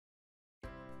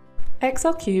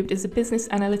XLCubed is a business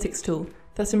analytics tool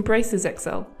that embraces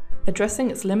Excel,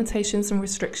 addressing its limitations and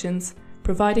restrictions,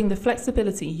 providing the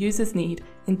flexibility users need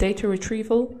in data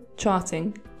retrieval,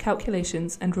 charting,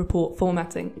 calculations, and report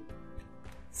formatting.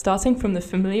 Starting from the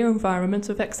familiar environment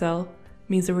of Excel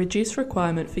means a reduced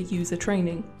requirement for user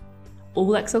training. All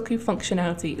XLCubed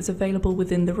functionality is available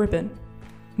within the ribbon,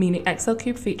 meaning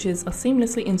XLCubed features are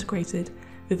seamlessly integrated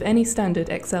with any standard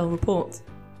Excel report.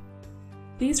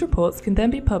 These reports can then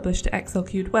be published to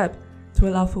XLCubed Web to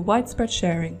allow for widespread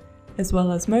sharing, as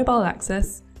well as mobile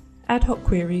access, ad hoc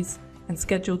queries, and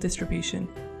scheduled distribution.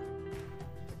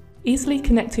 Easily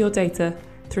connect to your data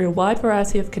through a wide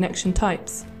variety of connection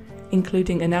types,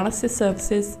 including analysis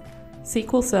services,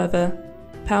 SQL Server,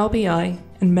 Power BI,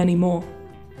 and many more.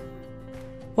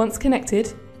 Once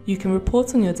connected, you can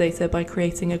report on your data by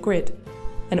creating a grid,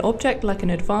 an object like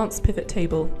an advanced pivot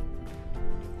table.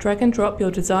 Drag and drop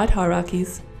your desired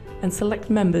hierarchies and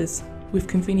select members with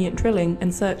convenient drilling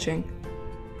and searching.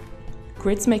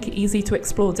 Grids make it easy to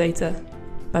explore data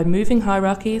by moving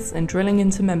hierarchies and drilling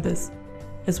into members,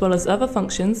 as well as other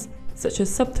functions such as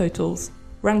subtotals,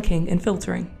 ranking, and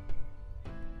filtering.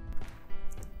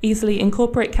 Easily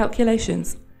incorporate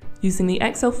calculations using the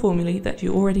Excel formulae that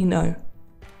you already know.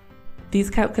 These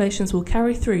calculations will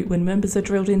carry through when members are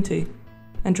drilled into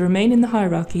and remain in the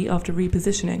hierarchy after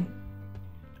repositioning.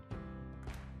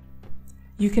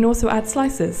 You can also add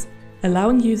slicers,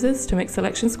 allowing users to make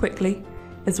selections quickly,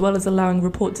 as well as allowing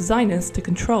report designers to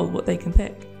control what they can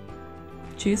pick.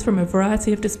 Choose from a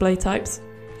variety of display types,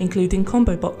 including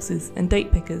combo boxes and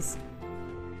date pickers.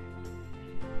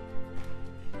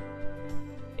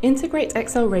 Integrate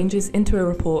Excel ranges into a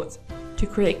report to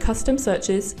create custom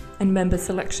searches and member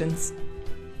selections.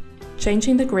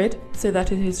 Changing the grid so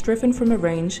that it is driven from a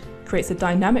range creates a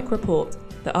dynamic report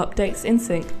that updates in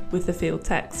sync with the field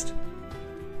text.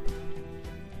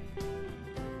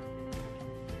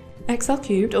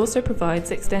 XLCubed also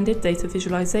provides extended data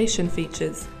visualization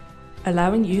features,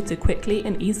 allowing you to quickly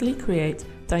and easily create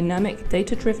dynamic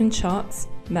data-driven charts,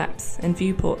 maps, and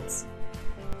viewports.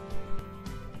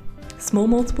 Small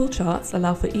multiple charts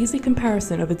allow for easy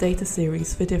comparison of a data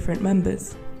series for different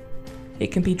members.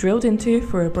 It can be drilled into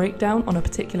for a breakdown on a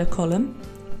particular column,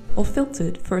 or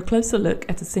filtered for a closer look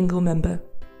at a single member.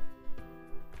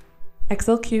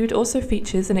 XLCubed also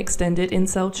features an extended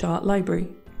in-cell chart library.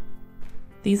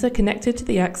 These are connected to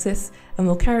the axis and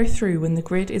will carry through when the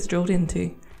grid is drilled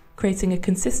into, creating a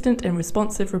consistent and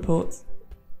responsive report.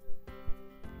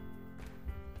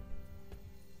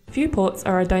 Viewports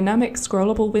are a dynamic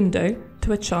scrollable window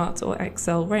to a chart or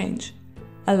Excel range,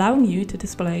 allowing you to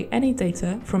display any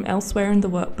data from elsewhere in the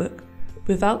workbook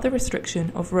without the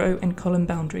restriction of row and column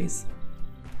boundaries.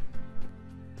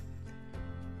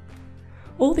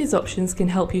 All these options can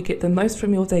help you get the most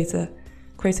from your data,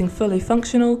 creating fully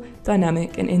functional,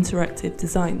 dynamic, and interactive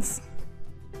designs.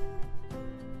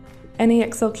 Any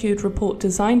XLCubed report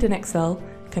designed in Excel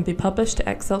can be published to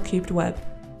XLCubed Web,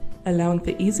 allowing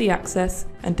for easy access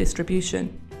and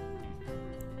distribution.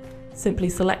 Simply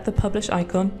select the Publish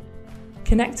icon,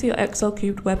 connect to your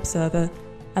XLCubed web server,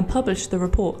 and publish the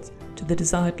report to the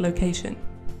desired location.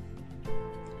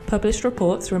 Published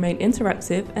reports remain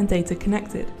interactive and data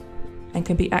connected, and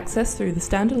can be accessed through the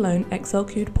standalone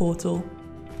XLCubed portal,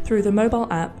 through the mobile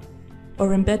app,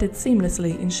 or embedded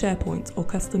seamlessly in SharePoint or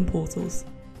custom portals.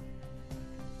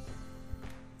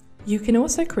 You can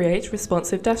also create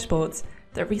responsive dashboards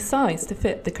that resize to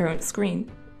fit the current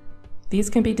screen. These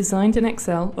can be designed in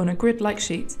Excel on a grid-like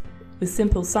sheet with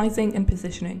simple sizing and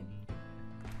positioning.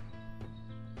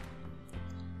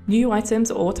 New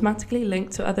items are automatically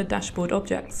linked to other dashboard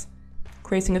objects,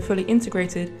 creating a fully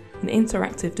integrated and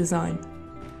interactive design.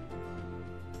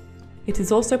 It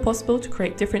is also possible to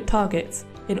create different targets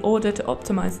in order to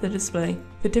optimize the display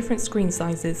for different screen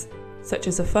sizes, such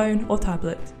as a phone or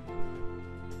tablet.